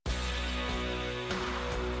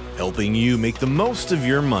helping you make the most of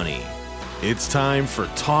your money. It's time for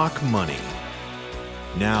Talk Money.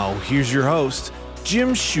 Now, here's your host,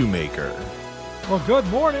 Jim Shoemaker. Well, good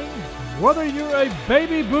morning. Whether you're a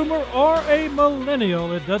baby boomer or a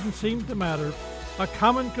millennial, it doesn't seem to matter. A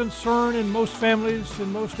common concern in most families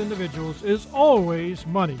and most individuals is always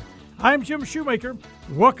money. I'm Jim Shoemaker.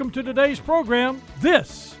 Welcome to today's program.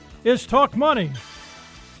 This is Talk Money.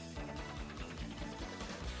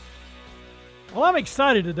 Well, I'm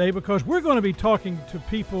excited today because we're going to be talking to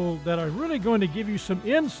people that are really going to give you some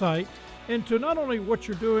insight into not only what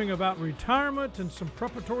you're doing about retirement and some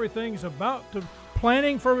preparatory things about the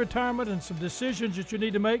planning for retirement and some decisions that you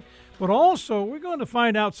need to make, but also we're going to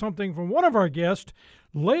find out something from one of our guests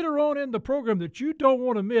later on in the program that you don't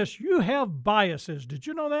want to miss. You have biases. Did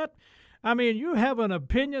you know that? I mean, you have an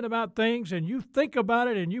opinion about things and you think about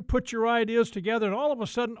it and you put your ideas together and all of a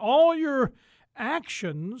sudden all your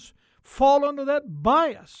actions fall under that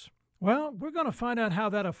bias. Well, we're going to find out how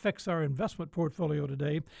that affects our investment portfolio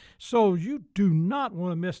today, so you do not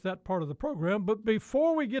want to miss that part of the program. But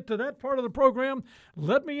before we get to that part of the program,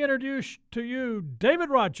 let me introduce to you David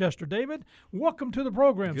Rochester. David, welcome to the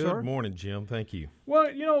program, sir. Good morning, Jim. Thank you.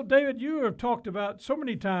 Well, you know, David, you have talked about so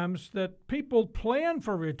many times that people plan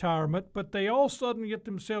for retirement, but they all of a sudden get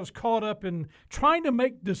themselves caught up in trying to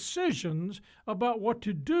make decisions about what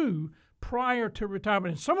to do prior to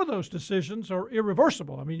retirement, and some of those decisions are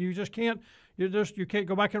irreversible. I mean, you can't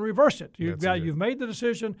go back and reverse it. You've made the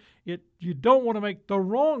decision. You don't want to make the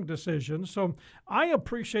wrong decision. So I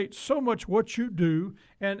appreciate so much what you do,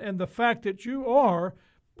 and the fact that you are,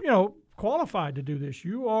 qualified to do this.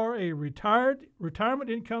 You are a retirement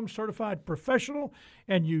income certified professional,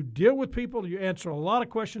 and you deal with people. You answer a lot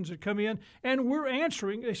of questions that come in, and we're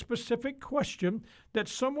answering a specific question that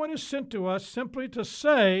someone has sent to us simply to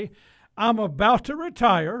say, I'm about to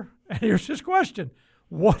retire, and here's his question.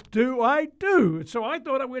 What do I do? And so I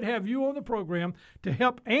thought I would have you on the program to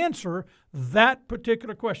help answer that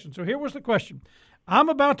particular question. So here was the question. I'm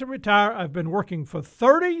about to retire. I've been working for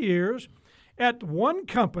 30 years at one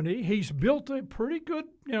company. He's built a pretty good,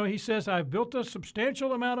 he says, I've built a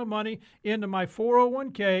substantial amount of money into my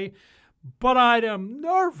 401k, but I am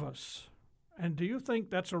nervous. And do you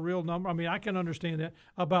think that's a real number? I mean, I can understand that,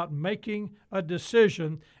 about making a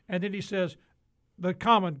decision. And then he says, the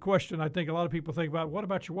common question I think a lot of people think about, what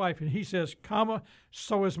about your wife? And he says,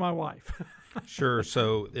 so is my wife. Sure.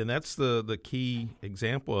 So, and that's the key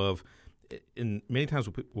example of, and many times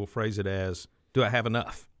we'll phrase it as, do I have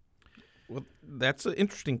enough? Well, that's an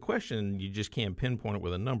interesting question. You just can't pinpoint it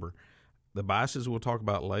with a number. The biases we'll talk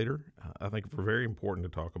about later, I think are very important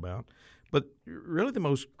to talk about. But really the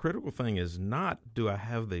most critical thing is not, do I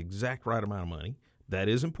have the exact right amount of money? That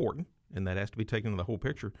is important, and that has to be taken into the whole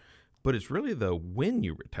picture. But it's really when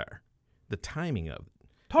you retire, the timing of it.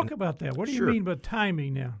 Talk about that. What do you mean by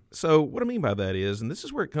timing now? So what I mean by that is, and this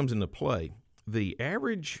is where it comes into play, the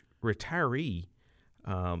average retiree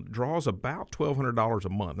draws about $1,200 a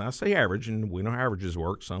month. Now, I say average, and we know how averages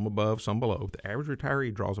work, some above, some below. The average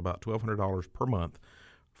retiree draws about $1,200 per month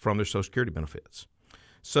from their Social Security benefits.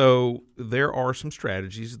 So there are some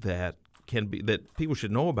strategies that people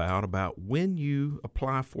should know about when you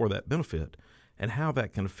apply for that benefit and how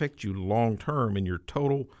that can affect you long term in your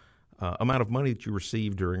total amount of money that you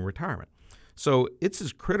receive during retirement. So it's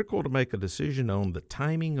as critical to make a decision on the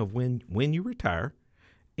timing of when you retire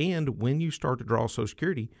and when you start to draw Social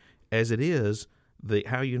Security as it is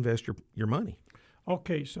how you invest your money.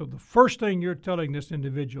 Okay, so the first thing you're telling this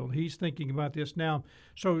individual, he's thinking about this now.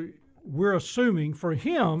 So we're assuming for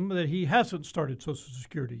him that he hasn't started Social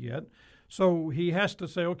Security yet. So he has to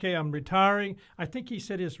say, okay, I'm retiring. I think he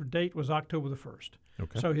said his date was October the 1st.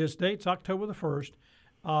 Okay. So his date's October the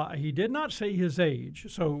 1st. He did not say his age.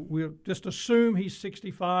 So we'll just assume he's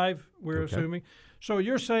 65, we're assuming. So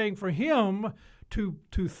you're saying for him to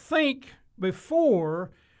think before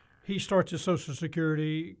he starts his Social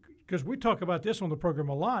Security, because we talk about this on the program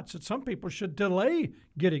a lot, that some people should delay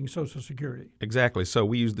getting Social Security. Exactly. So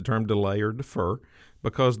we use the term delay or defer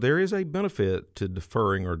because there is a benefit to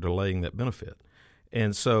deferring or delaying that benefit.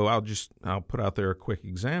 And so I'll put out there a quick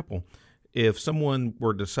example. If someone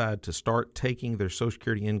were to decide to start taking their Social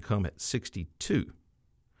Security income at 62,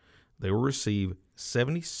 they will receive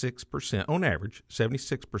 76%, on average,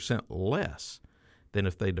 76% less than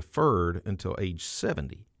if they deferred until age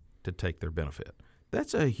 70 to take their benefit.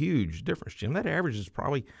 That's a huge difference, Jim. That average is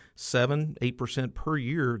probably 7-8% per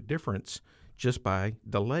year difference just by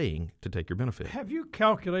delaying to take your benefit. Have you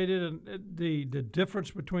calculated the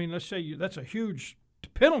difference between, let's say, that's a huge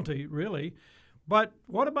penalty, really, But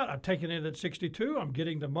what about I'm taking it at 62? I'm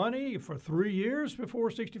getting the money for 3 years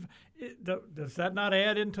before 65. Does that not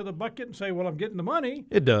add into the bucket and say, well, I'm getting the money?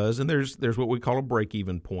 It does, and there's what we call a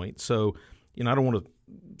break-even point. So, I don't want to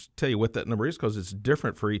tell you what that number is because it's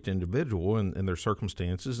different for each individual and their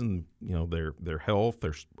circumstances and, their health,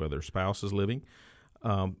 where their spouse is living.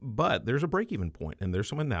 But there's a break-even point, and there's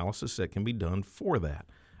some analysis that can be done for that.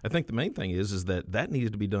 I think the main thing is that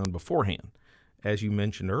needs to be done beforehand. As you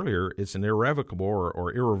mentioned earlier, it's an irrevocable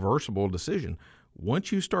or irreversible decision.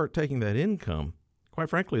 Once you start taking that income, quite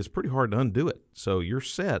frankly, it's pretty hard to undo it. So you're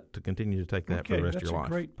set to continue to take that for the rest of your life. That's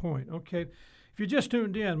a great point. Okay. If you just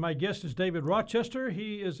tuned in, my guest is David Rochester.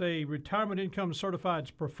 He is a retirement income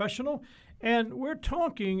certified professional, and we're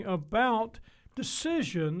talking about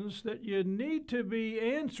decisions that you need to be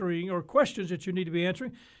answering or questions that you need to be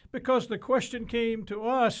answering because the question came to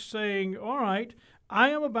us saying, all right,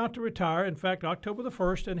 I am about to retire, in fact, October the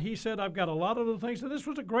 1st, and he said, I've got a lot of the things. And this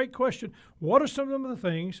was a great question. What are some of the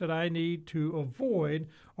things that I need to avoid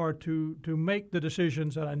or to make the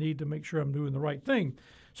decisions that I need to make sure I'm doing the right thing?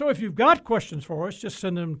 So if you've got questions for us, just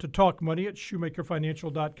send them to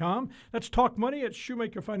talkmoney@shoemakerfinancial.com. That's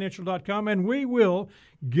talkmoney@shoemakerfinancial.com, and we will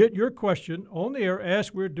get your question on the air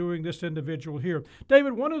as we're doing this individual here.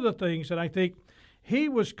 David, one of the things that I think he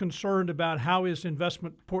was concerned about how his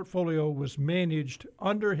investment portfolio was managed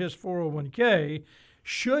under his 401k.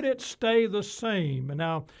 Should it stay the same? And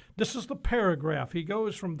now, this is the paragraph. He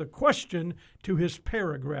goes from the question to his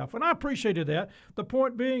paragraph. And I appreciated that. The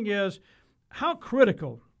point being is, how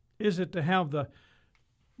critical is it to have the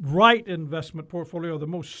right investment portfolio, the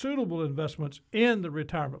most suitable investments in the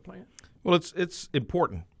retirement plan? Well, it's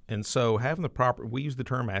important. And so having the proper, we use the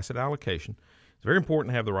term asset allocation. It's very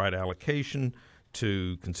important to have the right allocation,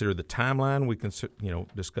 to consider the timeline we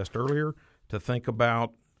discussed earlier, to think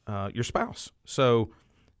about your spouse. So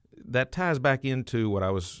that ties back into what I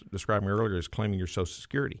was describing earlier as claiming your Social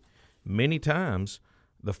Security. Many times,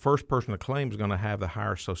 the first person to claim is going to have the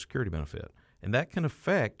higher Social Security benefit, and that can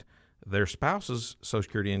affect their spouse's Social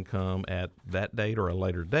Security income at that date or a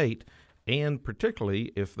later date, and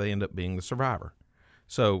particularly if they end up being the survivor.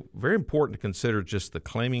 So very important to consider just the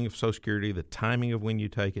claiming of Social Security, the timing of when you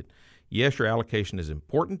take it. Yes, your allocation is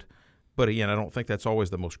important, but again, I don't think that's always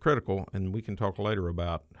the most critical, and we can talk later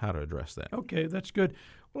about how to address that. Okay, that's good.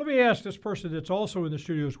 Well, let me ask this person that's also in the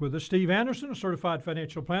studios with us, Steve Anderson, a certified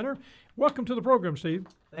financial planner. Welcome to the program, Steve.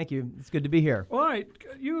 Thank you. It's good to be here. All right.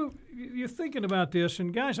 You're thinking about this,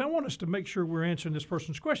 and guys, I want us to make sure we're answering this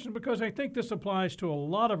person's question because I think this applies to a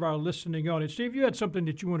lot of our listening audience. Steve, you had something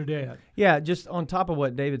that you wanted to add. Yeah, just on top of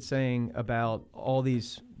what David's saying about all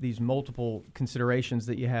these multiple considerations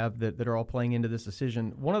that you have that are all playing into this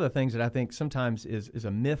decision, one of the things that I think sometimes is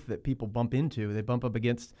a myth that people bump into, they bump up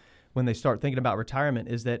against when they start thinking about retirement,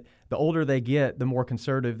 is that the older they get, the more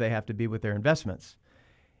conservative they have to be with their investments.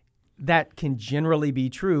 That can generally be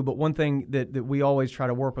true, but one thing that we always try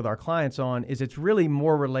to work with our clients on is it's really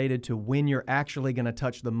more related to when you're actually going to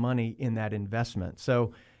touch the money in that investment.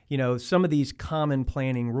 So, some of these common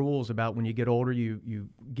planning rules about when you get older, you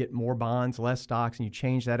get more bonds, less stocks, and you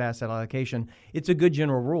change that asset allocation. It's a good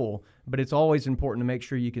general rule, but it's always important to make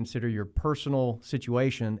sure you consider your personal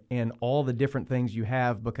situation and all the different things you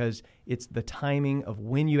have because it's the timing of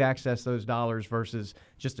when you access those dollars versus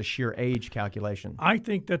just a sheer age calculation. I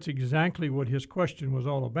think that's exactly what his question was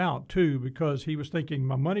all about, too, because he was thinking,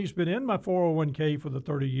 my money's been in my 401k for the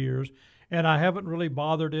 30 years, and I haven't really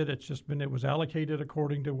bothered it. It's just it was allocated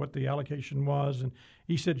according to what the allocation was. And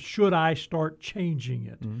he said, should I start changing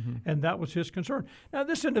it? Mm-hmm. And that was his concern. Now,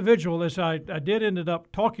 this individual, as I did ended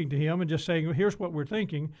up talking to him and just saying, well, here's what we're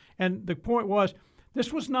thinking. And the point was,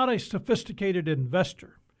 this was not a sophisticated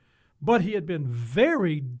investor, but he had been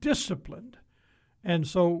very disciplined. And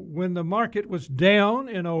so when the market was down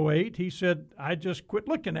in 2008, he said, I just quit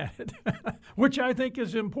looking at it, which I think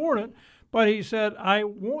is important. But he said, I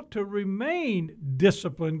want to remain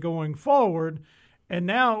disciplined going forward. And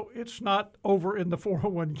now it's not over in the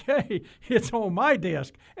 401k. It's on my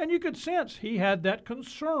desk. And you could sense he had that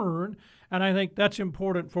concern. And I think that's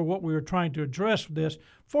important for what we were trying to address this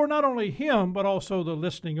for not only him, but also the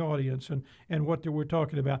listening audience and what we're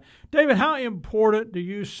talking about. David, how important do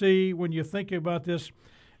you see when you think about this,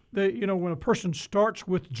 when a person starts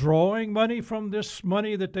withdrawing money from this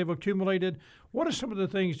money that they've accumulated, what are some of the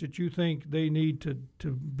things that you think they need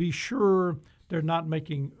to be sure they're not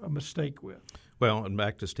making a mistake with? Well, and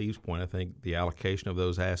back to Steve's point, I think the allocation of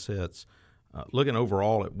those assets, looking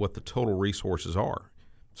overall at what the total resources are.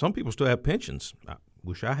 Some people still have pensions. I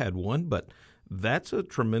wish I had one, but that's a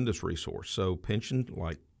tremendous resource. So pension,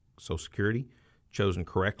 like Social Security, chosen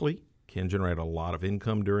correctly, can generate a lot of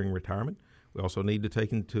income during retirement. We also need to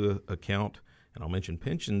take into account, and I'll mention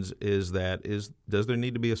pensions, does there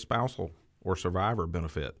need to be a spousal or survivor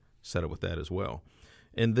benefit set up with that as well?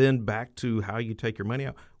 And then back to how you take your money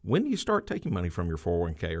out. When do you start taking money from your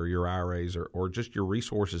 401k or your IRAs or just your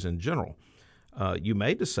resources in general? You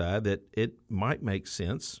may decide that it might make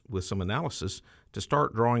sense with some analysis to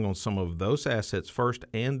start drawing on some of those assets first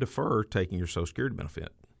and defer taking your Social Security benefit.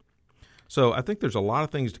 So I think there's a lot of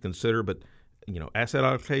things to consider, but asset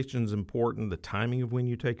allocation is important, the timing of when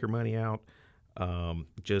you take your money out,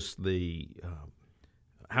 just the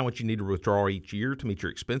how much you need to withdraw each year to meet your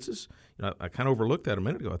expenses. I kind of overlooked that a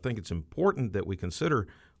minute ago. I think it's important that we consider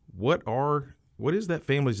what is that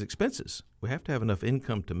family's expenses. We have to have enough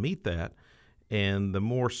income to meet that, and the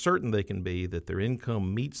more certain they can be that their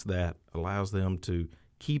income meets that allows them to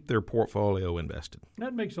keep their portfolio invested.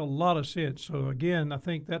 That makes a lot of sense. So again, I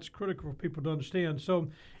think that's critical for people to understand. So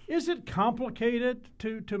is it complicated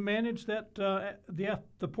to manage that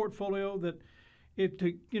the portfolio the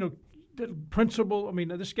principal? I mean,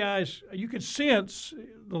 this guy's, you can sense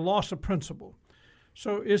the loss of principal.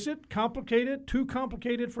 So is it complicated, too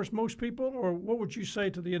complicated for most people, or what would you say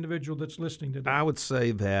to the individual that's listening today? I would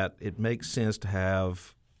say that it makes sense to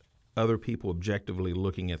have other people objectively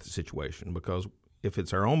looking at the situation, because if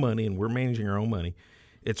it's our own money and we're managing our own money,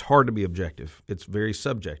 it's hard to be objective. It's very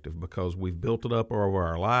subjective because we've built it up over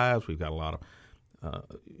our lives. We've got a lot of,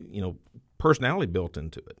 personality built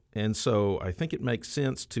into it. And so I think it makes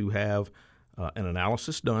sense to have an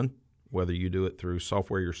analysis done, whether you do it through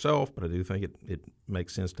software yourself, but I do think it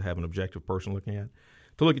makes sense to have an objective person looking at it,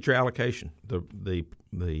 to look at your allocation, the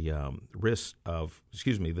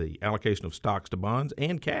allocation of stocks to bonds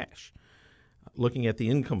and cash, looking at the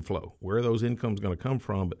income flow, where are those incomes going to come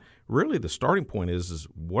from. But really the starting point is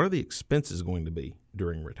what are the expenses going to be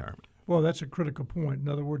during retirement? Well, that's a critical point. In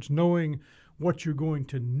other words, knowing what you're going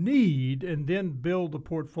to need and then build the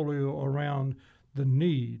portfolio around the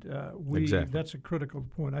need. Exactly. That's a critical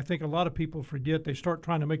point. I think a lot of people forget. They start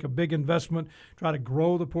trying to make a big investment, try to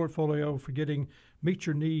grow the portfolio, forgetting meet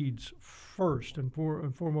your needs first and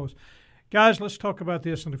foremost. Guys, let's talk about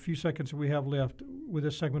this in the few seconds that we have left with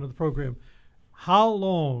this segment of the program. How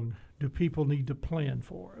long do people need to plan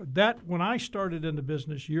for? That, when I started in the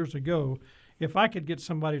business years ago, if I could get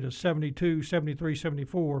somebody to 72, 73,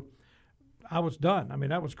 74, I was done. I mean,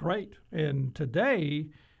 that was great. And today,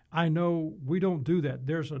 I know we don't do that.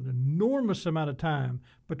 There's an enormous amount of time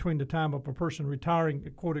between the time of a person retiring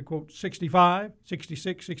at quote-unquote 65,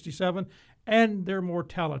 66, 67, and their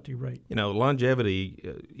mortality rate.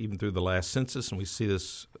 Longevity, even through the last census, and we see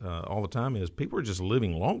this all the time, is people are just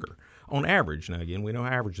living longer on average. Now, again, we know how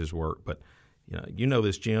averages work, but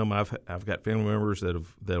this, Jim. I've got family members that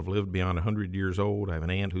have lived beyond 100 years old. I have an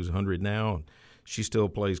aunt who's 100 now, and she still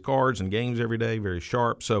plays cards and games every day, very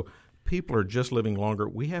sharp. So people are just living longer.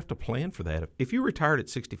 We have to plan for that. If you retired at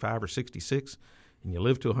 65 or 66 and you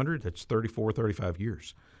live to 100, that's 34, 35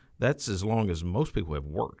 years. That's as long as most people have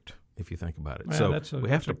worked, if you think about it. Man, so we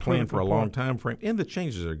have to plan for a long time frame, and the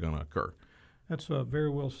changes are going to occur. That's very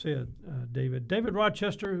well said, David. David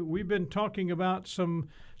Rochester, we've been talking about some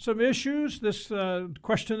issues. This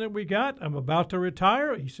question that we got, I'm about to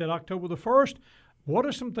retire. He said October the 1st. What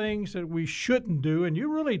are some things that we shouldn't do? And you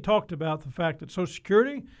really talked about the fact that Social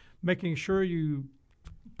Security, making sure you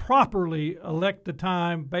properly elect the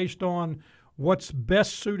time based on what's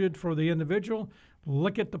best suited for the individual.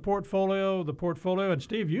 Look at the portfolio. And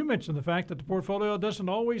Steve, you mentioned the fact that the portfolio doesn't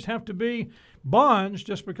always have to be bonds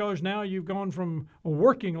just because now you've gone from a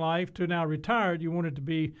working life to now retired. You want it to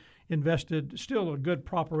be invested, still a good,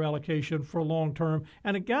 proper allocation for long term.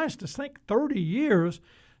 And guys, to think 30 years,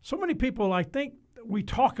 so many people, I think we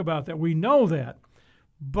talk about that. We know that,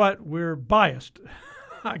 but we're biased.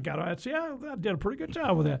 I did a pretty good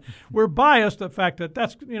job with that. We're biased the fact that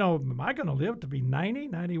that's, am I going to live to be 90,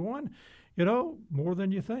 91? More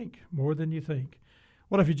than you think.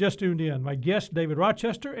 Well, if you just tuned in, my guests, David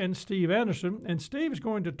Rochester and Steve Anderson, and Steve is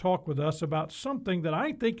going to talk with us about something that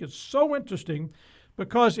I think is so interesting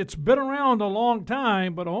because it's been around a long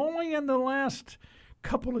time, but only in the last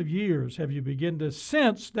couple of years have you begin to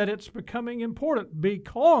sense that it's becoming important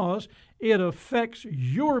because it affects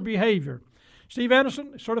your behavior. Steve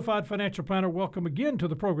Anderson, Certified Financial Planner, welcome again to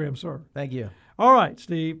the program, sir. Thank you. All right,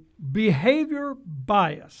 Steve, behavior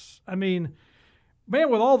bias. I mean, man,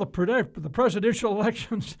 with all the presidential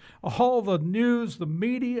elections, all the news, the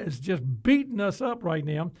media is just beating us up right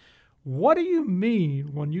now. What do you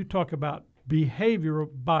mean when you talk about behavioral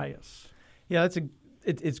bias? Yeah,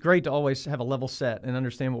 it's great to always have a level set and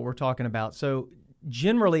understand what we're talking about. So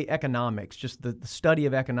generally economics, just the study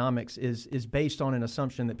of economics is based on an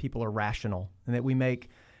assumption that people are rational and that we make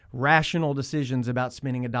rational decisions about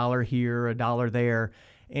spending $1 here, $1 there.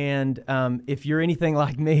 And if you're anything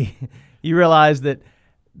like me, you realize that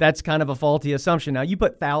that's kind of a faulty assumption. Now, you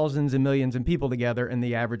put thousands and millions of people together and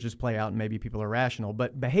the averages play out and maybe people are rational.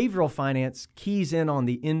 But behavioral finance keys in on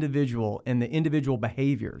the individual and the individual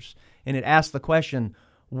behaviors. And it asks the question,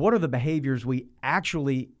 what are the behaviors we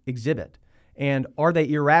actually exhibit? And are they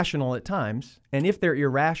irrational at times? And if they're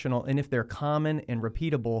irrational and if they're common and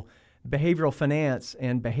repeatable, behavioral finance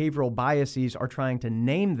and behavioral biases are trying to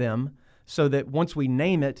name them so that once we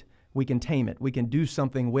name it, we can tame it. We can do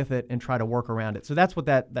something with it and try to work around it. So that's what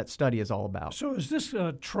that study is all about. So is this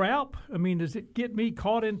a trap? I mean, does it get me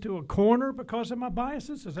caught into a corner because of my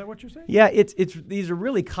biases? Is that what you're saying? Yeah, it's these are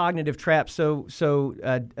really cognitive traps. So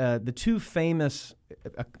the two famous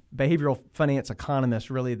behavioral finance economists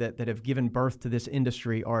really that have given birth to this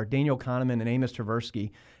industry are Daniel Kahneman and Amos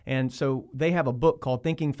Tversky. And so they have a book called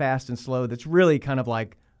Thinking Fast and Slow that's really kind of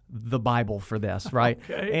like the Bible for this, right?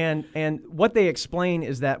 Okay. And what they explain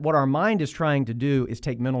is that what our mind is trying to do is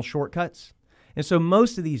take mental shortcuts. And so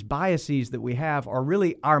most of these biases that we have are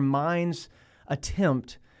really our mind's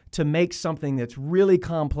attempt to make something that's really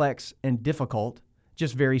complex and difficult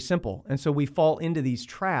just very simple. And so we fall into these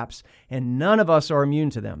traps, and none of us are immune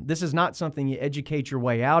to them. This is not something you educate your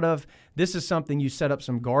way out of. This is something you set up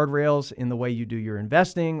some guardrails in the way you do your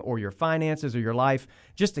investing or your finances or your life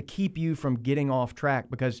just to keep you from getting off track,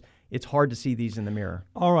 because it's hard to see these in the mirror.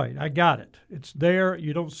 All right, I got it. It's there.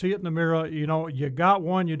 You don't see it in the mirror. You know, you got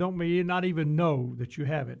one. You don't may not even know that you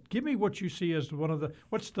have it. Give me what you see as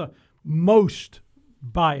what's the most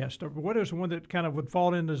biased, or what is one that kind of would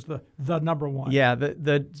fall in as the number one? Yeah,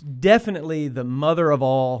 the definitely the mother of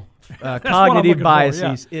all cognitive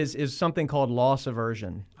biases is something called loss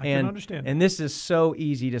aversion. I can understand. And this is so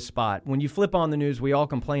easy to spot. When you flip on the news, we all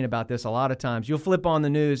complain about this a lot of times. You'll flip on the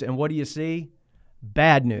news, and what do you see?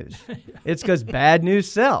 Bad news. It's because bad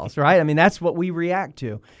news sells, right? I mean, that's what we react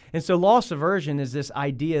to. And so loss aversion is this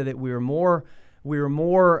idea that we are more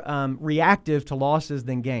reactive to losses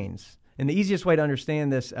than gains. And the easiest way to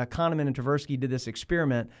understand this, Kahneman and Tversky did this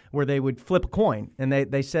experiment where they would flip a coin. And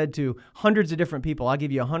they said to hundreds of different people, I'll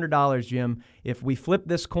give you $100, Jim. If we flip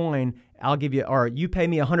this coin, I'll give you, or you pay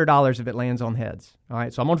me $100 if it lands on heads. All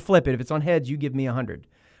right, so I'm going to flip it. If it's on heads, you give me $100.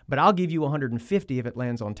 But I'll give you $150 if it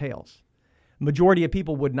lands on tails. Majority of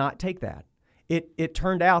people would not take that. It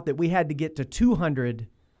turned out that we had to get to 200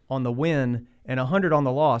 on the win and 100 on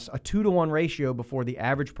the loss, a 2-to-1 ratio before the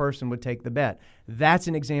average person would take the bet. That's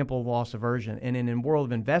an example of loss aversion. And in the world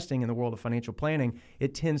of investing, in the world of financial planning,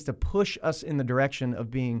 it tends to push us in the direction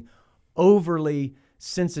of being overly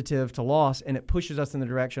sensitive to loss, and it pushes us in the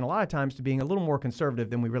direction a lot of times to being a little more conservative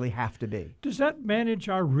than we really have to be. Does that manage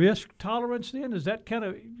our risk tolerance then? Does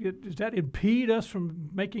that impede us from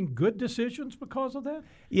making good decisions because of that?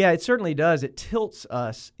 Yeah, it certainly does. It tilts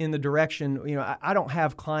us in the direction, I don't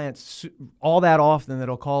have clients all that often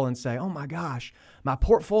that'll call and say, oh my gosh, my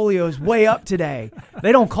portfolio is way up today.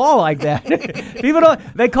 They don't call like that. People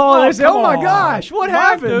don't, they call and they say, oh my gosh, what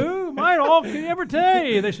happened? Mine all can you ever tell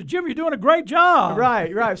you? They said, Jim, you're doing a great job. Right.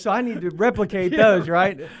 So I need to replicate those,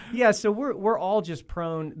 right? Yeah, so we're all just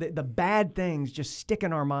prone, the bad things just stick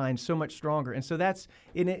in our minds so much stronger. And so that's,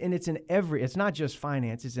 and it's not just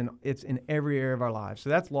finance, it's in every area of our lives. So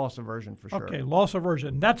that's loss aversion for sure. Okay, loss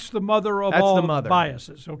aversion. That's the mother of all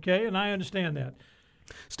biases, okay? And I understand that.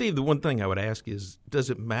 Steve, the one thing I would ask is, does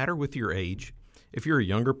it matter with your age? If you're a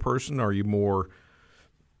younger person, are you more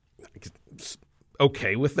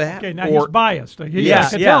okay with that? Okay, now he's biased. I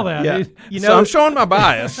can tell that. Yeah. So I'm showing my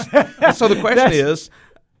bias. So the question is,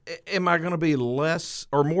 am I going to be less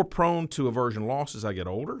or more prone to aversion loss as I get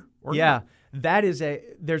older? Yeah,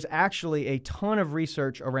 there's actually a ton of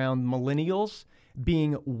research around millennials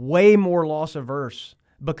being way more loss averse,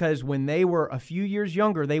 because when they were a few years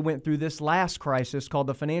younger, they went through this last crisis called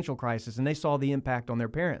the financial crisis, and they saw the impact on their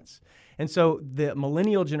parents. And so the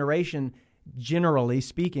millennial generation, generally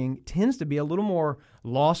speaking, tends to be a little more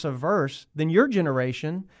loss averse than your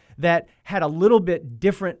generation that had a little bit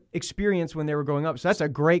different experience when they were growing up. So that's a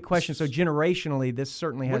great question. So generationally, this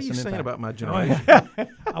certainly has some impact. What are you saying about my generation?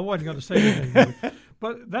 I wasn't going to say anything.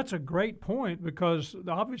 But that's a great point, because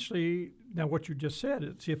obviously, now what you just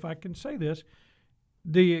said, see if I can say this,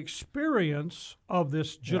 the experience of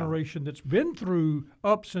this generation that's been through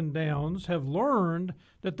ups and downs have learned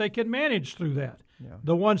that they can manage through that. Yeah.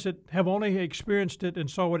 The ones that have only experienced it and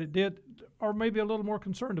saw what it did are maybe a little more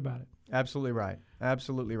concerned about it. Absolutely right.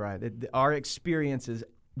 Our experiences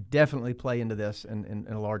definitely play into this in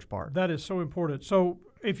a large part. That is so important. So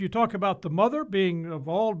if you talk about the mother being of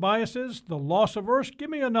all biases, the loss averse, give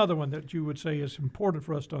me another one that you would say is important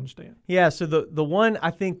for us to understand. Yeah, so the one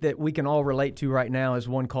I think that we can all relate to right now is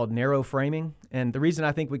one called narrow framing. And the reason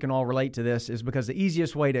I think we can all relate to this is because the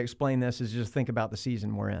easiest way to explain this is just think about the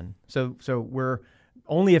season we're in. So we're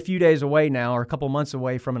only a few days away now, or a couple months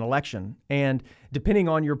away from an election. And depending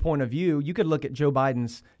on your point of view, you could look at Joe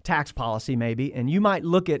Biden's tax policy maybe, and you might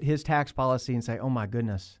look at his tax policy and say, oh my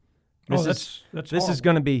goodness, this is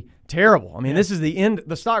going to be terrible. I mean, This is the end.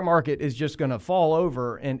 The stock market is just going to fall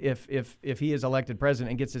over, and if he is elected president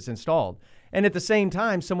and gets this installed. And at the same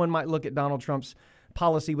time, someone might look at Donald Trump's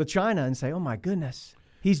policy with China and say, oh my goodness,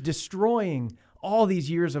 he's destroying all these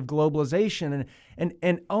years of globalization,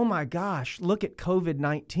 and oh my gosh, look at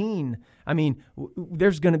COVID-19. I mean,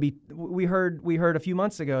 there's going to be. We heard a few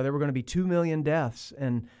months ago there were going to be 2 million deaths,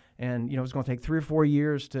 and it's going to take 3 or 4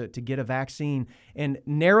 years to get a vaccine. And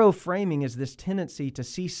narrow framing is this tendency to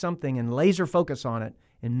see something and laser focus on it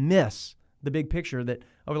and miss the big picture that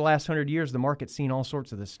over the last 100 years, the market's seen all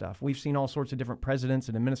sorts of this stuff. We've seen all sorts of different presidents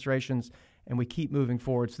and administrations, and we keep moving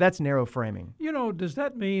forward. So that's narrow framing. Does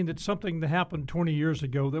that mean that something that happened 20 years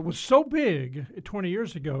ago that was so big 20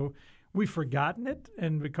 years ago, we've forgotten it?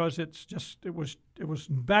 And because it was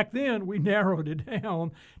back then, we narrowed it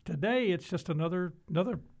down. Today, it's just another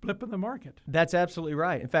blip in the market. That's absolutely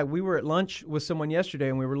right. In fact, we were at lunch with someone yesterday,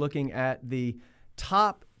 and we were looking at the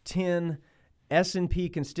top 10 S&P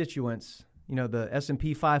constituents, the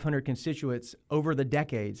S&P 500 constituents over the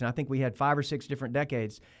decades. And I think we had 5 or 6 different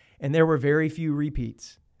decades, and there were very few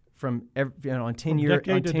repeats from on 10 years,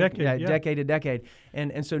 decade to decade.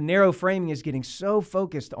 And so narrow framing is getting so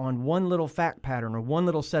focused on one little fact pattern or one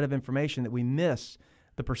little set of information that we miss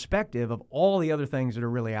the perspective of all the other things that are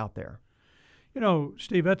really out there.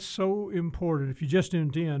 Steve, that's so important. If you just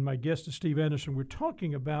tuned in, my guest is Steve Anderson. We're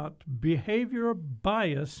talking about behavior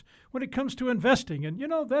bias when it comes to investing. And,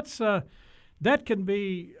 that can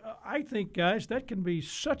be, I think, guys, that can be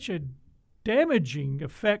such a damaging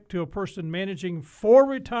effect to a person managing for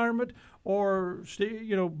retirement or,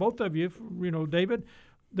 both of you, David,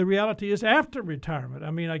 the reality is after retirement.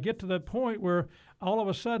 I mean, I get to that point where all of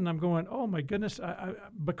a sudden I'm going, oh, my goodness,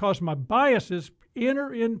 because my biases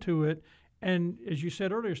enter into it. And as you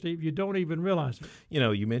said earlier, Steve, you don't even realize it.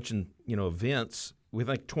 You mentioned, events. We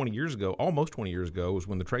think 20 years ago, almost 20 years ago, was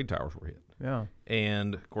when the trade towers were hit. Yeah.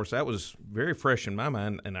 And, of course, that was very fresh in my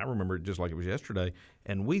mind, and I remember it just like it was yesterday.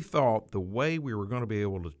 And we thought the way we were going to be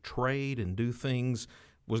able to trade and do things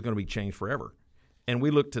was going to be changed forever. And we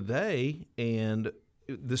look today, and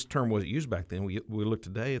this term wasn't used back then. We look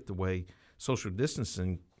today at the way social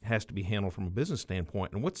distancing has to be handled from a business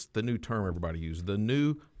standpoint. And what's the new term everybody uses? The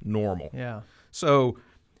new normal. Yeah. So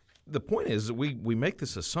the point is that we make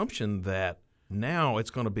this assumption that now it's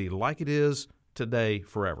going to be like it is today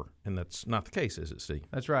forever, and that's not the case, is it, Steve?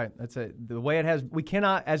 That's right. That's the way it has. We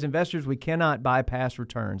cannot, as investors, we cannot buy past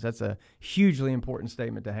returns. That's a hugely important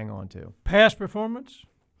statement to hang on to. Past performance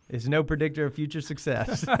is no predictor of future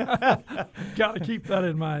success. Got to keep that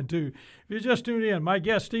in mind, too. If you just tuned in, my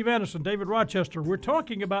guest, Steve Anderson, David Rochester, we're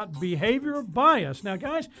talking about behavior bias. Now,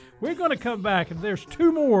 guys, we're going to come back, and there's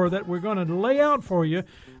 2 more that we're going to lay out for you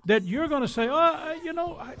that you're going to say,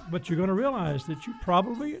 but you're going to realize that you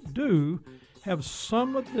probably do have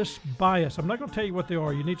some of this bias. I'm not going to tell you what they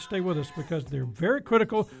are. You need to stay with us because they're very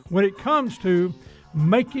critical when it comes to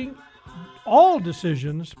making all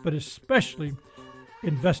decisions, but especially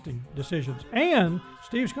investing decisions. And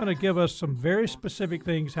Steve's going to give us some very specific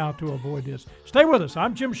things how to avoid this. Stay with us.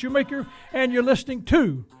 I'm Jim Shoemaker, and you're listening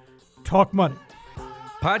to Talk Money.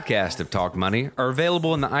 Podcasts of Talk Money are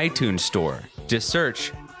available in the iTunes Store. Just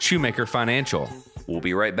search Shoemaker Financial. We'll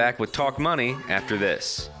be right back with Talk Money after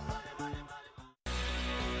this.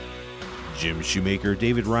 Jim Shoemaker,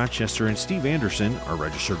 David Rochester, and Steve Anderson are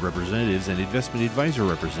registered representatives and investment advisor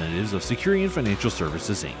representatives of Securian Financial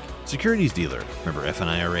Services, Inc., securities dealer, member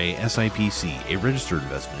FNIRA, SIPC, a registered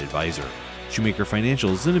investment advisor. Shoemaker Financial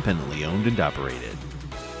is independently owned and operated.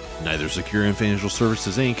 Neither Securian Financial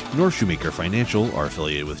Services, Inc. nor Shoemaker Financial are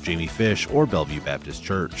affiliated with Jamie Fish or Bellevue Baptist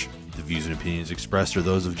Church. The views and opinions expressed are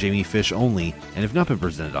those of Jamie Fish only and have not been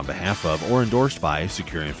presented on behalf of or endorsed by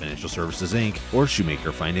Securian Financial Services, Inc. or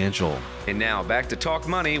Shoemaker Financial. And now back to Talk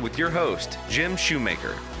Money with your host, Jim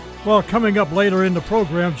Shoemaker. Well, coming up later in the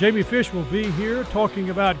program, Jamie Fish will be here talking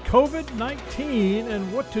about COVID-19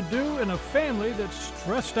 and what to do in a family that's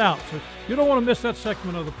stressed out. So you don't want to miss that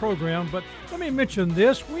segment of the program, but let me mention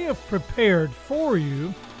this. We have prepared for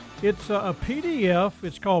you. It's a PDF.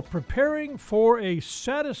 It's called Preparing for a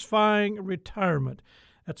Satisfying Retirement.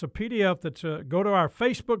 That's a PDF that's go to our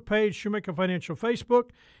Facebook page, Shoemaker Financial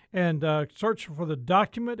Facebook, and search for the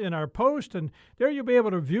document in our post, and there you'll be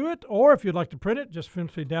able to view it. Or if you'd like to print it, just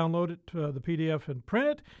simply download it, the PDF, and print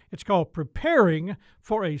it. It's called Preparing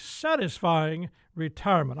for a Satisfying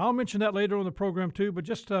Retirement. I'll mention that later on the program too, but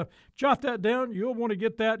just jot that down. You'll want to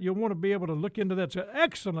get that. You'll want to be able to look into that. It's an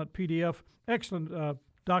excellent PDF, excellent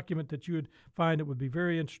document that you would find it would be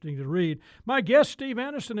very interesting to read. My guests, Steve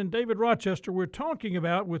Anderson and David Rochester, we're talking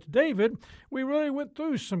about with David. We really went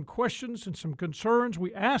through some questions and some concerns.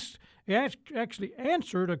 We actually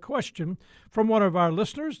answered a question from one of our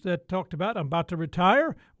listeners that talked about, I'm about to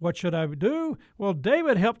retire. What should I do? Well,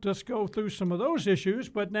 David helped us go through some of those issues,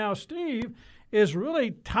 but now Steve is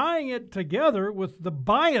really tying it together with the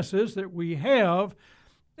biases that we have.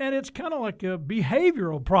 And it's kind of like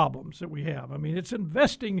behavioral problems that we have. I mean, it's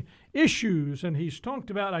investing issues. And he's talked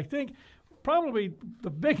about, I think, probably the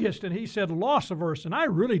biggest, and he said loss averse. And I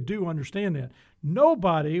really do understand that.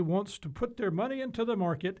 Nobody wants to put their money into the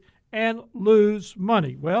market and lose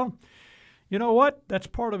money. Well, you know what? That's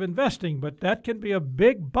part of investing, but that can be a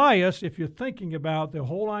big bias if you're thinking about the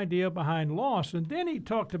whole idea behind loss. And then he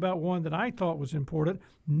talked about one that I thought was important,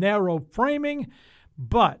 narrow framing.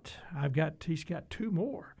 But he's got two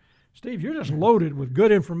more. Steve, you're just loaded with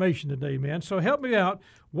good information today, man. So help me out.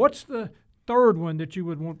 What's the third one that you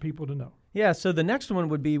would want people to know? Yeah, so the next one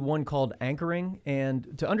would be one called anchoring.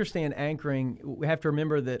 And to understand anchoring, we have to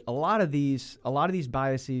remember that a lot of these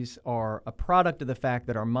biases are a product of the fact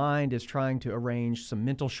that our mind is trying to arrange some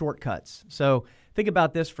mental shortcuts. So think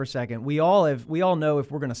about this for a second. We all know if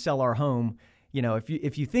we're going to sell our home,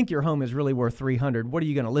 if you think your home is really worth $300, what are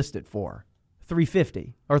you going to list it for?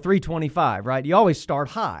 $350 or $325, right? You always start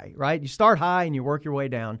high, right? You start high and you work your way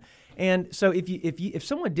down. And so if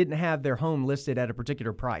someone didn't have their home listed at a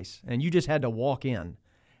particular price and you just had to walk in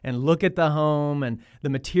and look at the home and the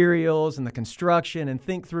materials and the construction and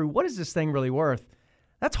think through, what is this thing really worth?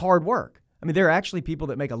 That's hard work. I mean, there are actually people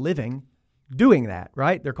that make a living doing that,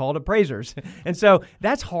 right? They're called appraisers. And so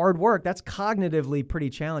that's hard work. That's cognitively pretty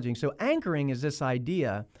challenging. So anchoring is this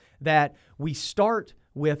idea that we start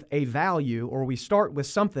with a value, or we start with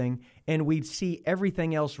something and we see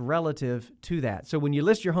everything else relative to that. So when you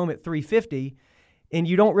list your home at $350 and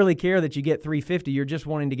you don't really care that you get $350, you're just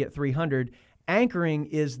wanting to get $300, anchoring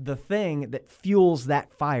is the thing that fuels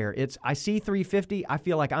that fire. It's, I see $350, I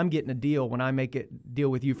feel like I'm getting a deal when I make it deal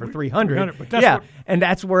with you for $300. And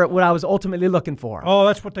that's what I was ultimately looking for. Oh,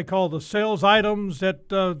 that's what they call the sales items at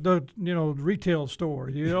the retail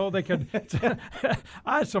store. They can.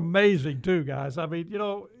 That's amazing too, guys. I mean,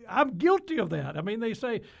 I'm guilty of that. I mean, they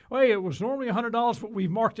say, hey, it was normally $100, but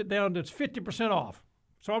we've marked it down to it's 50% off.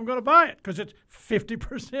 So I'm going to buy it because it's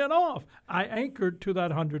 50% off. I anchored to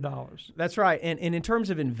that $100. That's right. And in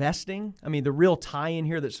terms of investing, I mean, the real tie-in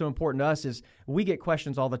here that's so important to us is we get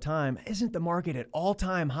questions all the time. Isn't the market at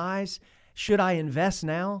all-time highs? Should I invest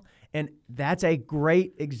now? And that's a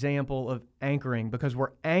great example of anchoring because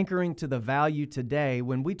we're anchoring to the value today.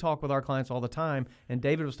 When we talk with our clients all the time, and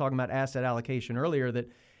David was talking about asset allocation earlier, that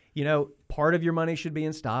part of your money should be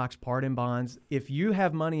in stocks, part in bonds. If you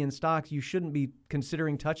have money in stocks, you shouldn't be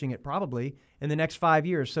considering touching it probably in the next 5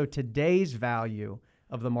 years. So today's value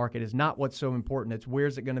of the market is not what's so important. It's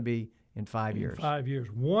where's it going to be in 5 years. 5 years.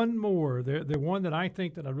 One more. The one that I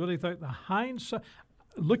really think the hindsight,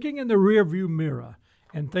 looking in the rearview mirror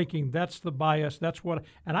and thinking that's the bias,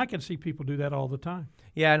 and I can see people do that all the time.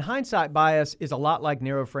 Yeah, and hindsight bias is a lot like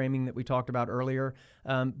narrow framing that we talked about earlier.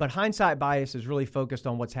 But hindsight bias is really focused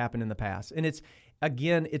on what's happened in the past. And it's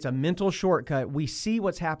a mental shortcut. We see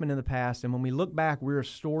what's happened in the past, and when we look back, we're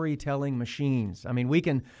storytelling machines. I mean, we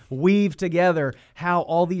can weave together how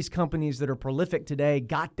all these companies that are prolific today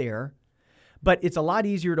got there, but it's a lot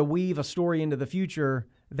easier to weave a story into the future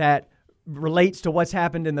that relates to what's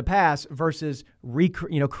happened in the past versus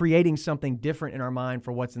creating something different in our mind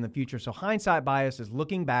for what's in the future. So hindsight bias is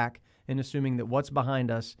looking back and assuming that what's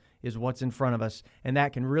behind us is what's in front of us, and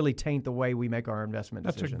that can really taint the way we make our investment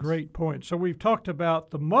decisions. That's a great point. So we've talked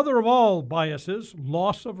about the mother of all biases,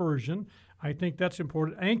 loss aversion. I think that's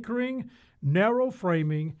important. Anchoring, narrow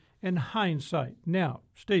framing, and hindsight. Now,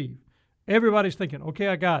 Steve, everybody's thinking, okay,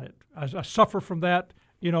 I got it. I suffer from that.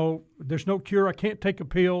 There's no cure. I can't take a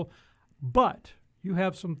pill. But you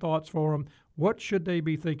have some thoughts for them. What should they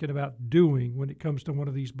be thinking about doing when it comes to one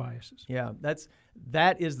of these biases? Yeah,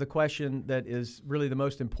 that is the question that is really the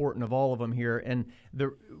most important of all of them here. And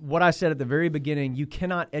what I said at the very beginning, you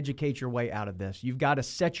cannot educate your way out of this. You've got to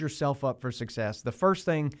set yourself up for success. The first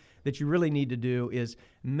thing that you really need to do is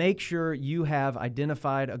make sure you have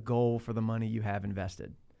identified a goal for the money you have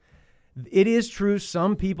invested. It is true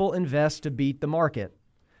some people invest to beat the market.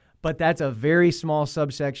 But that's a very small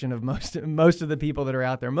subsection of most of the people that are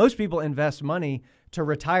out there. Most people invest money to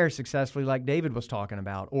retire successfully, like David was talking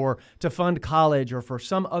about, or to fund college or for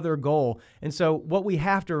some other goal. And so what we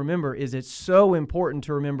have to remember is it's so important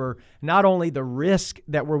to remember not only the risk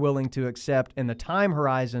that we're willing to accept and the time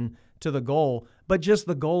horizon to the goal, but just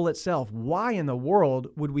the goal itself. Why in the world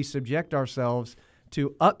would we subject ourselves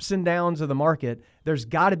to ups and downs of the market? There's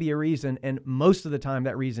got to be a reason, and most of the time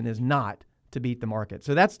that reason is not to beat the market.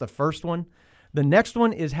 So that's the first one. The next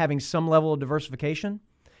one is having some level of diversification.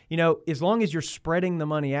 As long as you're spreading the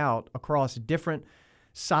money out across different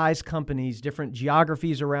size companies, different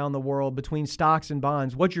geographies around the world, between stocks and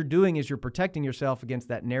bonds, what you're doing is you're protecting yourself against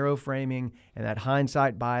that narrow framing and that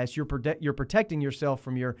hindsight bias. You're protecting yourself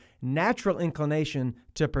from your natural inclination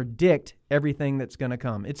to predict everything that's going to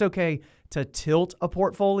come. It's okay to tilt a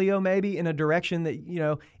portfolio maybe in a direction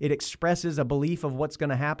that, it expresses a belief of what's going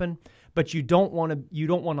to happen, but you don't want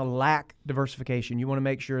to lack diversification. You want to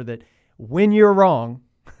make sure that when you're wrong,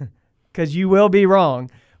 because you will be wrong,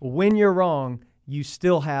 when you're wrong, you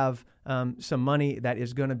still have some money that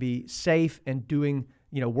is going to be safe and doing,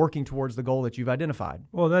 working towards the goal that you've identified.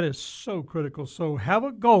 Well, that is so critical. So have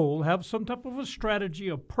a goal, have some type of a strategy,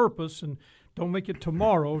 a purpose, and don't make it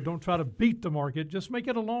tomorrow. Don't try to beat the market. Just make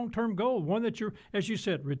it a long-term goal, one that you're, as you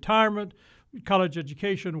said, retirement, college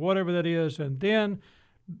education, whatever that is, and then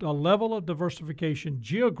a level of diversification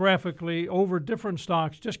geographically over different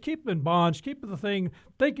stocks. Just keep in bonds, keep the thing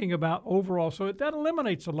thinking about overall. So that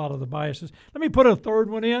eliminates a lot of the biases. Let me put a third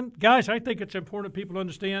one in. Guys, I think it's important people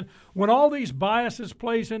understand when all these biases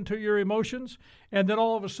plays into your emotions and then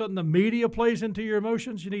all of a sudden the media plays into your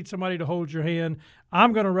emotions, you need somebody to hold your hand.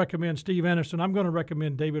 I'm going to recommend Steve Anderson. I'm going to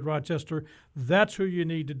recommend David Rochester. That's who you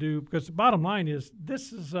need to do, because the bottom line is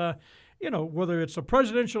this is whether it's a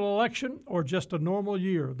presidential election or just a normal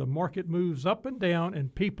year, the market moves up and down,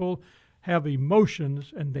 and people have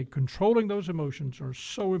emotions, and controlling those emotions are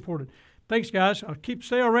so important. Thanks, guys.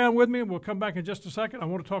 Stay around with me, and we'll come back in just a second. I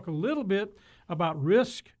want to talk a little bit about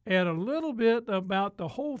risk and a little bit about the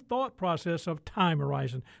whole thought process of time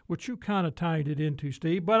horizon, which you kind of tied it into,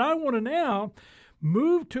 Steve. But I want to now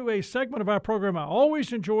move to a segment of our program. I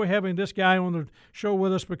always enjoy having this guy on the show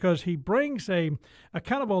with us because he brings a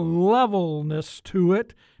kind of a levelness to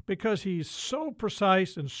it, because he's so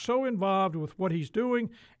precise and so involved with what he's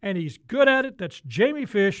doing, and he's good at it. That's Jamie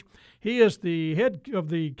Fish. He is the head of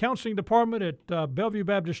the counseling department at Bellevue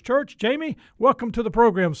Baptist Church. Jamie, welcome to the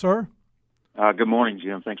program, sir. Good morning,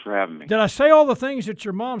 Jim. Thanks for having me. Did I say all the things that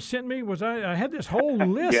your mom sent me? I had this whole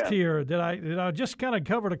list here. Did I just kind of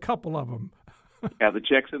covered a couple of them? Yeah, the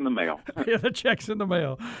check's in the mail. Yeah, the check's in the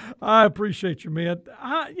mail. I appreciate you, man.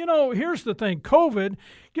 Here's the thing. COVID,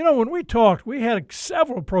 when we talked, we had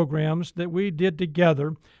several programs that we did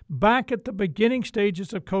together back at the beginning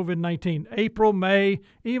stages of COVID-19, April, May,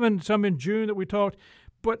 even some in June that we talked.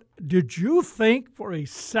 But did you think for a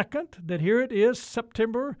second that here it is,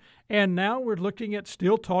 September, and now we're looking at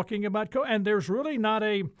still talking about COVID, and there's really not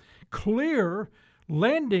a clear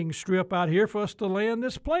landing strip out here for us to land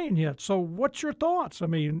this plane yet? So what's your thoughts? I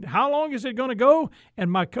mean, how long is it going to go? And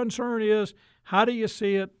my concern is, how do you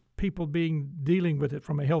see it, people dealing with it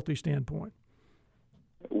from a healthy standpoint?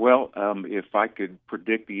 Well, if I could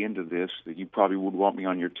predict the end of this, that you probably would want me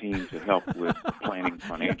on your team to help with planning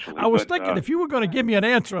financially. I was thinking if you were going to give me an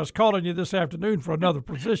answer, I was calling you this afternoon for another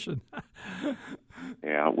position.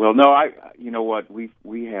 Yeah, well, no, you know what,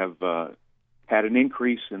 we have had an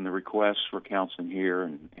increase in the requests for counseling here,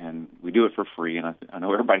 and we do it for free, and I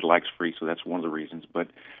know everybody likes free, so that's one of the reasons. But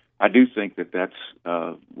I do think that's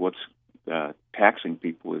what's taxing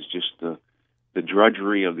people is just the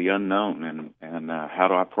drudgery of the unknown, and how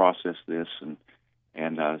do I process this,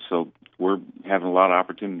 and so we're having a lot of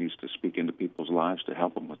opportunities to speak into people's lives to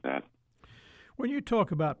help them with that. When you talk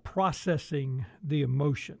about processing the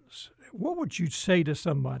emotions, what would you say to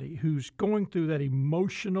somebody who's going through that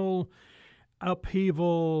emotional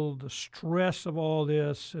upheaval, the stress of all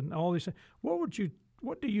this and all these things?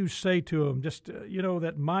 What do you say to them? Just,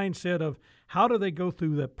 that mindset of how do they go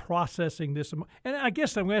through that processing this? And I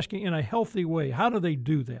guess I'm asking in a healthy way, how do they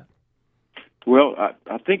do that? Well,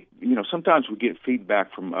 I think, sometimes we get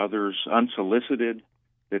feedback from others unsolicited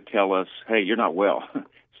that tell us, hey, you're not well.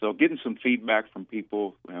 So getting some feedback from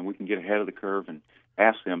people, and we can get ahead of the curve and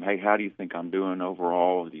ask them, hey, how do you think I'm doing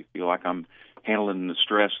overall? Do you feel like I'm handling the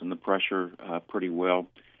stress and the pressure pretty well?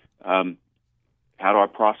 How do I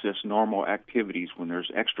process normal activities when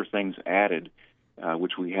there's extra things added,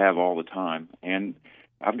 which we have all the time? And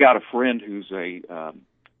I've got a friend who's a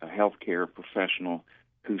healthcare professional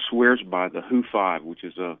who swears by the WHO5, which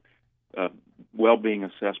is a well-being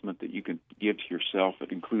assessment that you can give to yourself.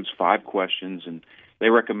 It includes 5 questions, and they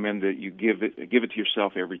recommend that you give it to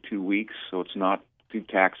yourself every 2 weeks, so it's not too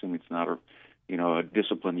taxing. It's not a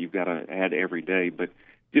discipline you've got to add every day. But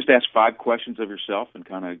just ask 5 questions of yourself and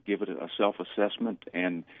kind of give it a self-assessment.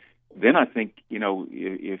 And then I think,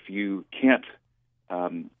 if you can't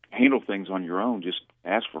handle things on your own, just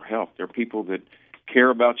ask for help. There are people that care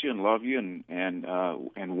about you and love you and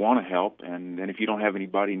want to help. And then if you don't have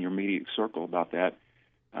anybody in your immediate circle about that,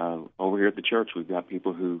 over here at the church, we've got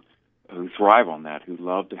people who thrive on that, who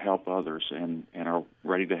love to help others and are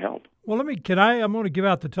ready to help. Well, I'm going to give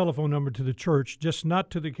out the telephone number to the church, just not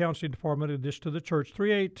to the counseling department, just to the church.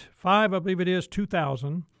 385, I believe it is,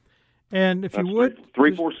 2000. And if That's you would.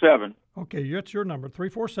 347. Okay, that's your number,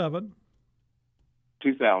 347.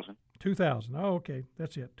 2000. 2000. Oh, okay.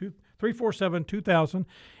 That's it. 347-2000.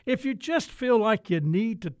 If you just feel like you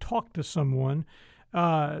need to talk to someone,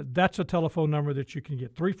 that's a telephone number that you can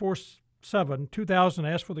get.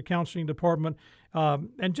 347-2000. Ask for the counseling department,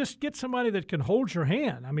 and just get somebody that can hold your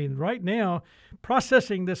hand. I mean, right now,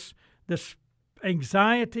 processing this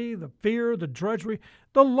anxiety, the fear, the drudgery,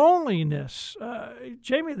 the loneliness,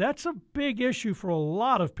 Jamie, that's a big issue for a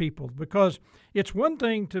lot of people, because it's one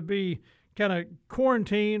thing to be kind of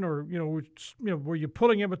quarantine or where you're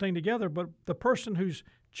pulling everything together, but the person who's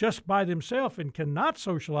just by themselves and cannot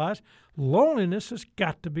socialize, loneliness has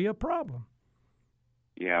got to be a problem.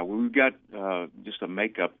 Yeah, we've got just a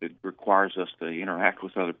makeup that requires us to interact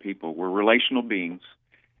with other people. We're relational beings,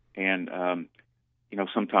 and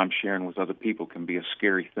sometimes sharing with other people can be a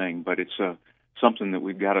scary thing, but it's something that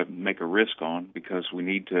we've got to make a risk on, because we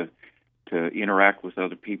need to interact with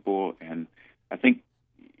other people. And I think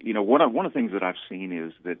one of the things that I've seen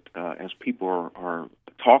is that as people are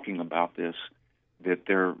talking about this, that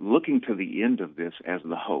they're looking to the end of this as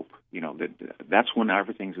the hope. That's when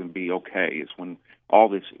everything's going to be okay. It's when all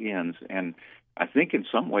this ends. And I think in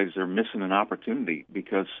some ways they're missing an opportunity,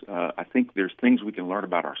 because I think there's things we can learn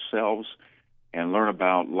about ourselves and learn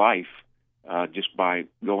about life just by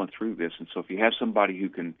going through this. And so if you have somebody who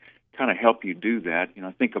can kind of help you do that,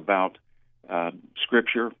 I think about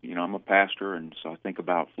Scripture. I'm a pastor, and so I think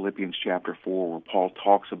about Philippians chapter 4, where Paul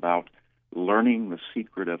talks about learning the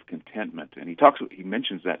secret of contentment, and he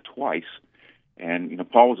mentions that twice. And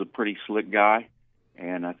Paul was a pretty slick guy,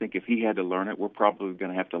 and I think if he had to learn it, we're probably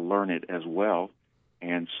going to have to learn it as well.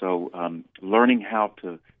 And so, learning how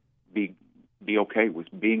to be okay with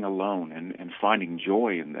being alone and finding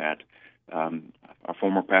joy in that. Our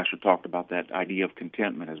former pastor talked about that idea of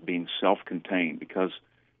contentment as being self-contained, because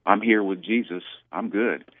I'm here with Jesus, I'm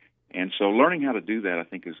good. And so learning how to do that, I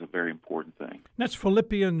think, is a very important thing. That's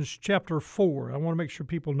Philippians chapter 4. I want to make sure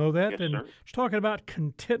people know that. Yes, and sir. It's talking about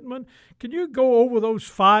contentment. Can you go over those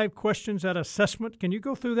 5 questions, that assessment? Can you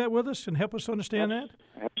go through that with us and help us understand that?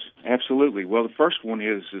 Absolutely. Well, the first one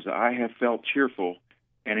is I have felt cheerful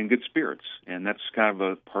and in good spirits, and that's kind of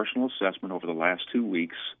a personal assessment over the last 2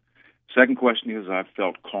 weeks. Second question is I've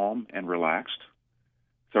felt calm and relaxed.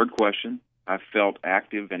 Third question, I've felt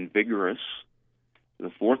active and vigorous. The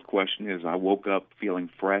fourth question is I woke up feeling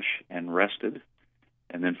fresh and rested.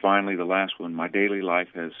 And then finally, the last one, my daily life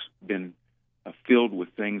has been filled with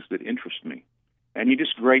things that interest me. And you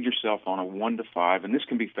just grade yourself on a 1 to 5, and this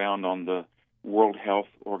can be found on the World Health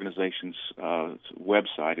Organization's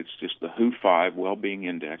website. It's just the WHO 5 Wellbeing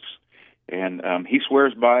Index. And he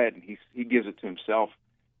swears by it, and he gives it to himself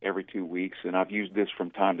every 2 weeks. And I've used this from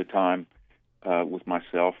time to time with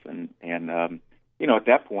myself. And at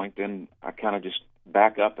that point, then I kind of just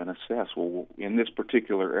back up and assess, well, in this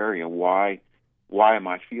particular area, why am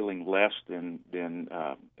I feeling less than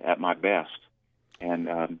at my best? And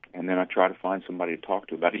then I try to find somebody to talk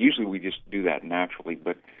to about it. Usually we just do that naturally,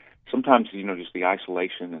 but sometimes, just the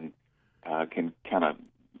isolation and can kind of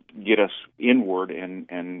get us inward,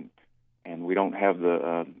 and we don't have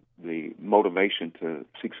the motivation to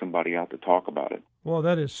seek somebody out to talk about it. Well,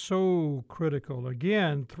 that is so critical.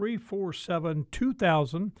 Again,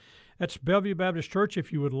 347-2000. That's Bellevue Baptist Church.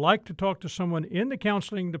 If you would like to talk to someone in the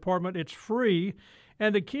counseling department, it's free.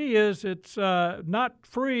 And the key is it's not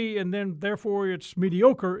free and then therefore it's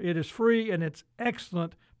mediocre. It is free, and it's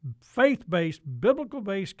excellent, faith-based,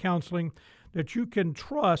 biblical-based counseling that you can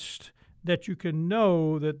trust, that you can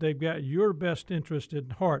know that they've got your best interest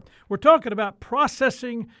at heart. We're talking about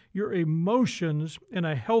processing your emotions in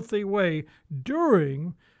a healthy way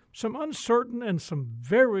during some uncertain and some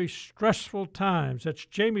very stressful times. That's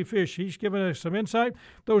Jamie Fish. He's given us some insight.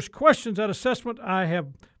 Those questions, that assessment, I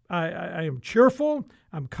am cheerful,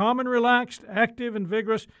 I'm calm and relaxed, active and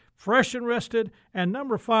vigorous, fresh and rested, and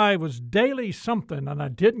number 5 was daily something, and I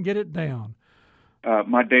didn't get it down.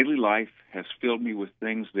 My daily life has filled me with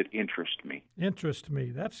things that interest me. Interest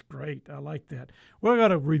me. That's great. I like that. We're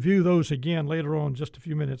going to review those again later on in just a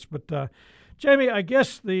few minutes. But, Jamie, I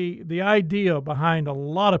guess the idea behind a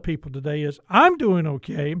lot of people today is I'm doing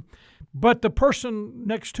okay, but the person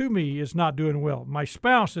next to me is not doing well. My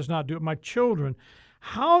spouse is not doing, my children.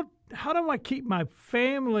 How do I keep my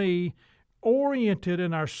family oriented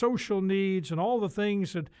in our social needs and all the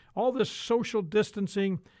things that all this social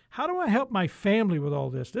distancing? How do I help my family with all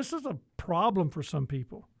this? This is a problem for some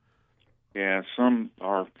people. Yeah, some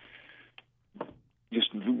are just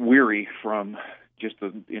weary from just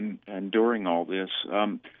enduring all this.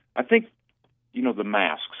 I think, the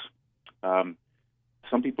masks.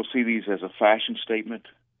 Some people see these as a fashion statement.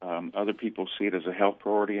 Other people see it as a health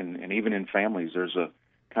priority, and even in families, there's a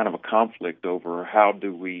kind of a conflict over how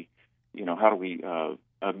do we agree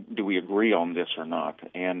on this or not?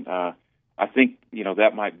 And I think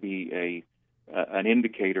that might be an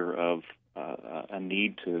indicator of a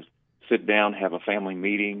need to sit down, have a family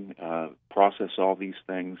meeting, process all these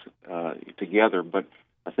things together. But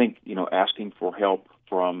I think asking for help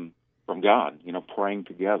from God, praying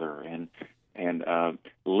together and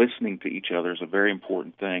listening to each other is a very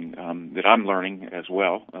important thing that I'm learning as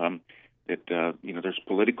well. That there's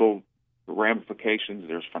political ramifications,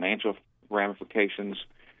 there's financial ramifications.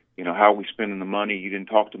 How are we spending the money? You didn't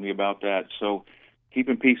talk to me about that. So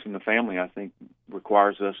keeping peace in the family, I think,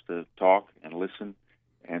 requires us to talk and listen.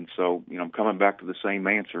 And so, I'm coming back to the same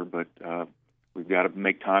answer, but we've got to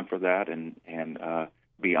make time for that and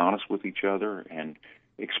be honest with each other and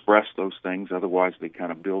express those things. Otherwise, they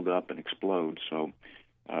kind of build up and explode. So,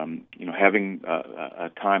 having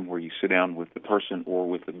a time where you sit down with the person or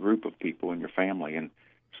with a group of people in your family and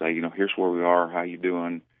say, here's where we are, how you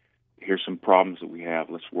doing, here's some problems that we have,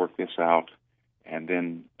 let's work this out. And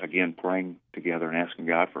then, again, praying together and asking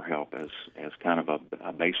God for help as kind of a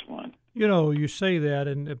baseline. You say that,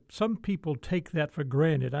 and some people take that for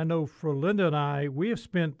granted. I know for Linda and I, we have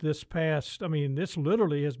spent this this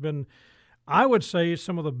literally has been, I would say,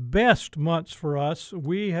 some of the best months for us.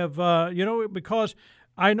 We have, because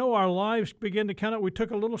I know our lives begin to we took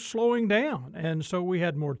a little slowing down. And so we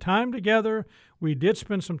had more time together. We did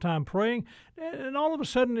spend some time praying. And all of a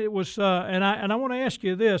sudden it was, and I want to ask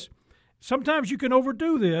you this. Sometimes you can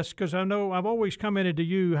overdo this because I know I've always commented to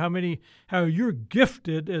you how you're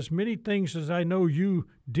gifted as many things as I know you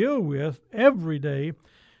deal with every day.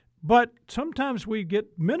 But sometimes we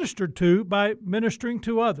get ministered to by ministering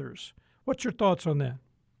to others. What's your thoughts on that?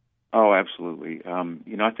 Oh, absolutely.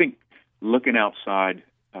 I think looking outside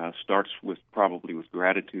starts probably with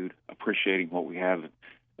gratitude, appreciating what we have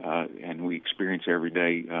and we experience every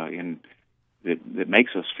day that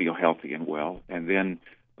makes us feel healthy and well, and then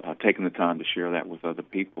taking the time to share that with other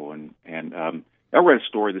people. And I read a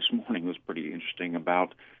story this morning that was pretty interesting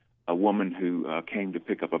about a woman who came to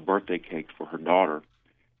pick up a birthday cake for her daughter,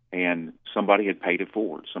 and somebody had paid it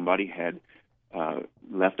forward. Somebody had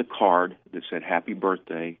left a card that said "Happy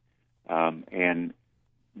Birthday," and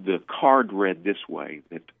the card read this way: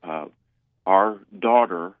 that our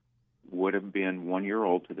daughter would have been 1 year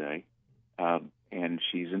old today, and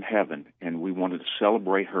she's in heaven, and we wanted to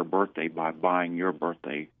celebrate her birthday by buying your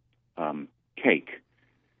birthday cake.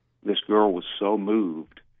 This girl was so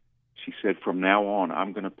moved. She said, from now on,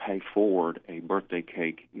 I'm going to pay forward a birthday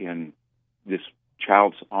cake in this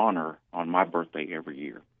child's honor on my birthday every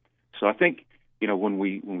year. So I think, when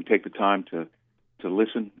we take the time to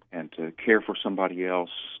listen and to care for somebody else,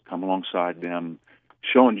 come alongside them,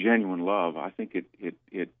 showing genuine love, I think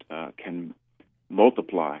it can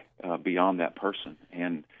multiply beyond that person.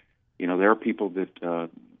 And there are people that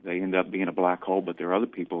they end up being a black hole, but there are other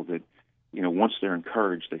people that once they're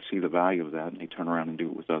encouraged, they see the value of that and they turn around and do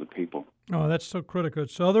it with other people. Oh, that's so critical.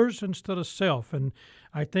 It's others instead of self. And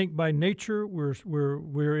I think by nature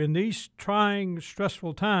we're in these trying,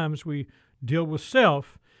 stressful times we deal with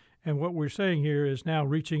self. And what we're saying here is now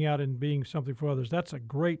reaching out and being something for others. That's a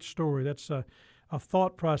great story. That's a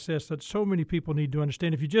thought process that so many people need to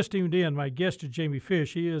understand. If you just tuned in, my guest is Jamie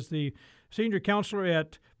Fish. He is the senior counselor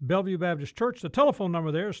at Bellevue Baptist Church. The telephone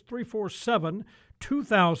number there is 347-2000.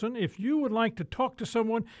 If you would like to talk to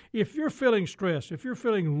someone, if you're feeling stress, if you're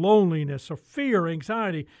feeling loneliness or fear,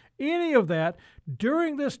 anxiety, any of that,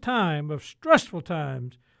 during this time of stressful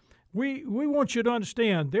times, we want you to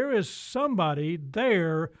understand there is somebody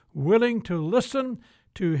there willing to listen,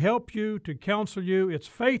 to help you, to counsel you. It's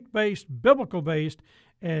faith-based, biblical-based,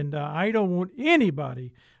 and I don't want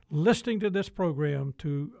anybody listening to this program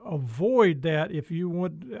to avoid that. If you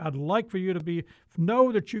would, I'd like for you to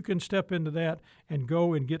know that you can step into that and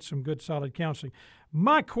go and get some good, solid counseling.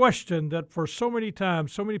 My question that for so many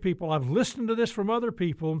times, so many people, I've listened to this from other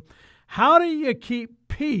people, how do you keep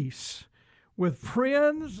peace with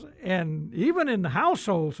friends and even in the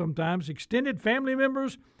household sometimes, extended family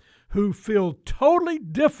members who feel totally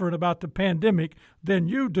different about the pandemic than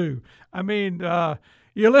you do? I mean,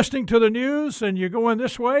 you're listening to the news and you're going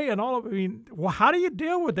this way and well, how do you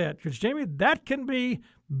deal with that? Because, Jamie, that can be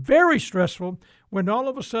very stressful when all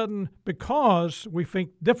of a sudden, because we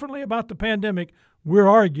think differently about the pandemic, we're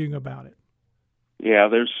arguing about it. Yeah,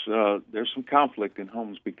 there's some conflict in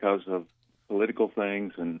homes because of political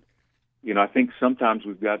things, and I think sometimes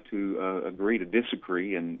we've got to agree to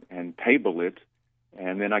disagree and table it,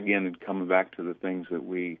 and then again coming back to the things that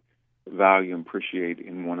we value and appreciate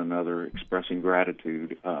in one another, expressing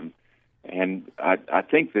gratitude. And I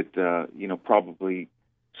think that probably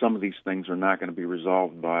some of these things are not going to be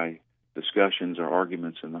resolved by discussions or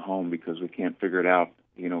arguments in the home because we can't figure it out,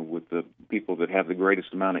 with the people that have the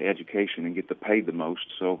greatest amount of education and get paid the most.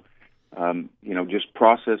 So, just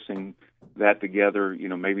processing that together,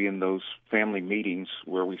 maybe in those family meetings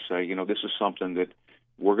where we say, this is something that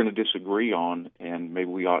we're going to disagree on, and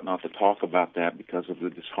maybe we ought not to talk about that because of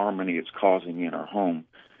the disharmony it's causing in our home.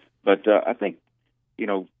 But I think,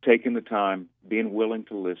 taking the time, being willing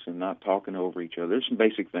to listen, not talking over each other. There's some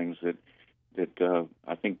basic things that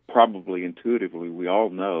I think probably intuitively we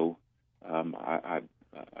all know.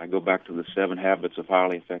 I go back to the 7 habits of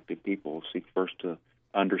highly effective people. Seek first to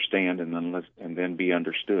understand and then be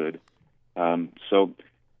understood. So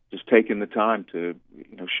just taking the time to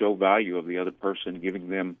show value of the other person, giving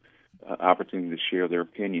them opportunity to share their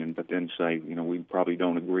opinion, but then say, we probably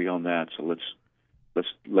don't agree on that, so let's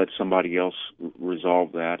let somebody else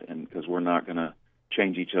resolve that, and because we're not going to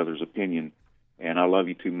change each other's opinion. And I love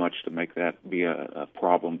you too much to make that be a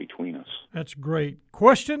problem between us. That's great.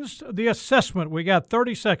 Questions? The assessment. We got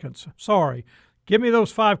 30 seconds. Sorry. Give me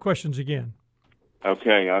those 5 questions again.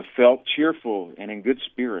 Okay. I felt cheerful and in good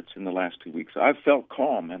spirits in the last 2 weeks. I felt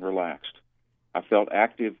calm and relaxed. I felt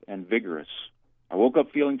active and vigorous. I woke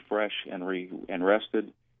up feeling fresh and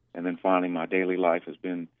rested. And then finally, my daily life has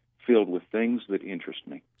been filled with things that interest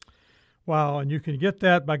me. Wow, and you can get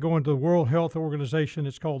that by going to the World Health Organization.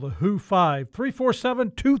 It's called the WHO 5,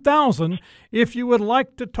 347-2000. If you would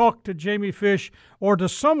like to talk to Jamie Fish or to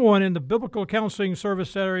someone in the Biblical Counseling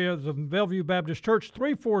Service area of the Bellevue Baptist Church,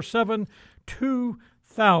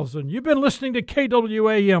 347-2000. You've been listening to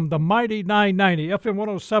KWAM, the Mighty 990, FM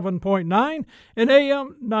 107.9 and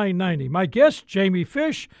AM 990. My guests, Jamie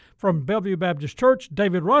Fish from Bellevue Baptist Church,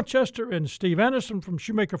 David Rochester, and Steve Anderson from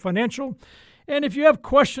Shoemaker Financial. And if you have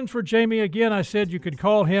questions for Jamie, again, I said you could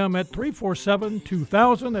call him at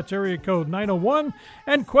 347-2000. That's area code 901.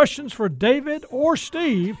 And questions for David or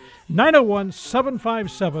Steve,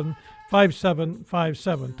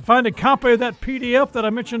 901-757-5757. To find a copy of that PDF that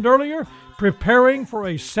I mentioned earlier, Preparing for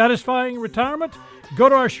a Satisfying Retirement, go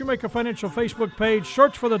to our Shoemaker Financial Facebook page,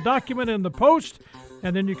 search for the document in the post,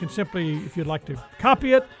 and then you can simply, if you'd like to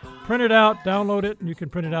copy it, print it out, download it, and you can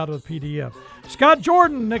print it out of the PDF. Scott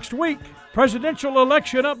Jordan next week. Presidential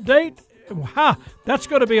election update. That's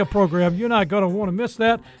going to be a program. You're not going to want to miss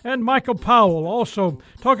that. And Michael Powell also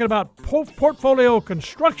talking about portfolio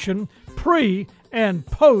construction pre and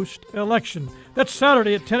post-election. That's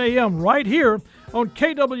Saturday at 10 a.m. right here on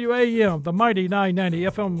KWAM, the Mighty 990,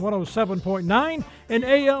 FM 107.9 and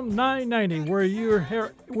AM 990, where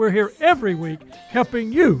we're here every week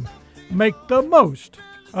helping you make the most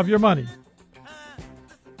of your money.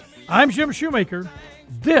 I'm Jim Shoemaker.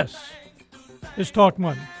 This is Talk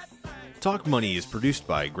Money. Talk Money is produced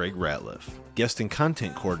by Greg Ratliff. Guest and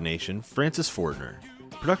content coordination, Francis Fortner.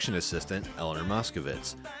 Production assistant, Eleanor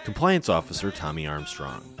Moskowitz. Compliance officer, Tommy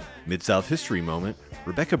Armstrong. Mid-South History Moment,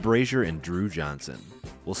 Rebecca Brazier and Drew Johnson.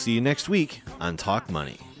 We'll see you next week on Talk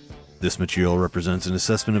Money. This material represents an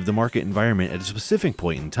assessment of the market environment at a specific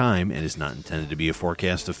point in time and is not intended to be a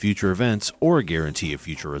forecast of future events or a guarantee of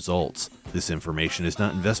future results. This information is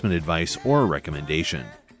not investment advice or a recommendation.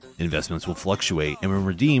 Investments will fluctuate and when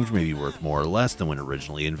redeemed may be worth more or less than when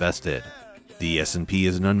originally invested. The S&P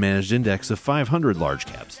is an unmanaged index of 500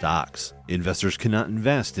 large-cap stocks. Investors cannot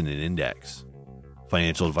invest in an index.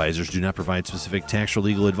 Financial advisors do not provide specific tax or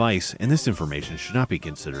legal advice, and this information should not be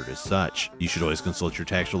considered as such. You should always consult your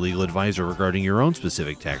tax or legal advisor regarding your own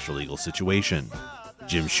specific tax or legal situation.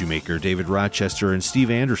 Jim Shoemaker, David Rochester, and Steve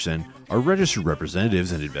Anderson are registered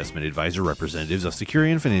representatives and investment advisor representatives of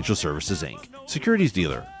Securian Financial Services, Inc., securities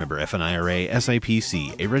dealer, member FINRA,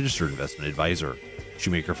 SIPC, a registered investment advisor.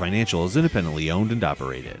 Shoemaker Financial is independently owned and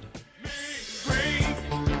operated.